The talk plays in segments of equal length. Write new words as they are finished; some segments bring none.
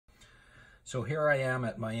So here I am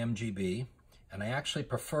at my MGB, and I actually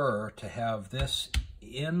prefer to have this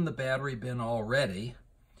in the battery bin already,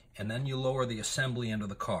 and then you lower the assembly into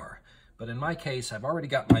the car. But in my case, I've already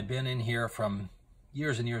got my bin in here from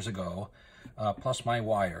years and years ago, plus my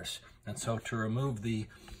wires. And so to remove the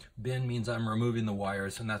bin means I'm removing the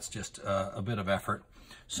wires, and that's just a bit of effort.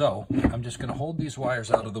 So I'm just going to hold these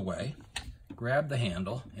wires out of the way, grab the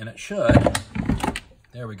handle, and it should,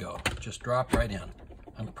 there we go, just drop right in.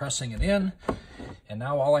 I'm pressing it in, and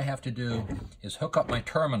now all I have to do is hook up my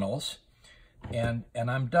terminals, and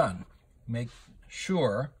I'm done. Make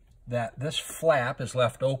sure that this flap is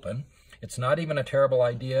left open. It's not even a terrible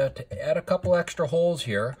idea to add a couple extra holes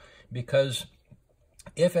here, because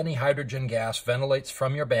if any hydrogen gas ventilates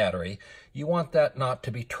from your battery, you want that not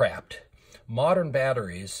to be trapped. Modern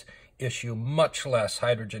batteries issue much less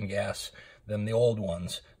hydrogen gas than the old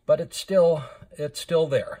ones, but it's still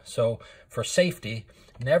there. So for safety,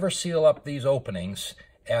 never seal up these openings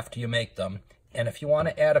after you make them. And if you want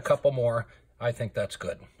to add a couple more, I think that's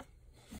good.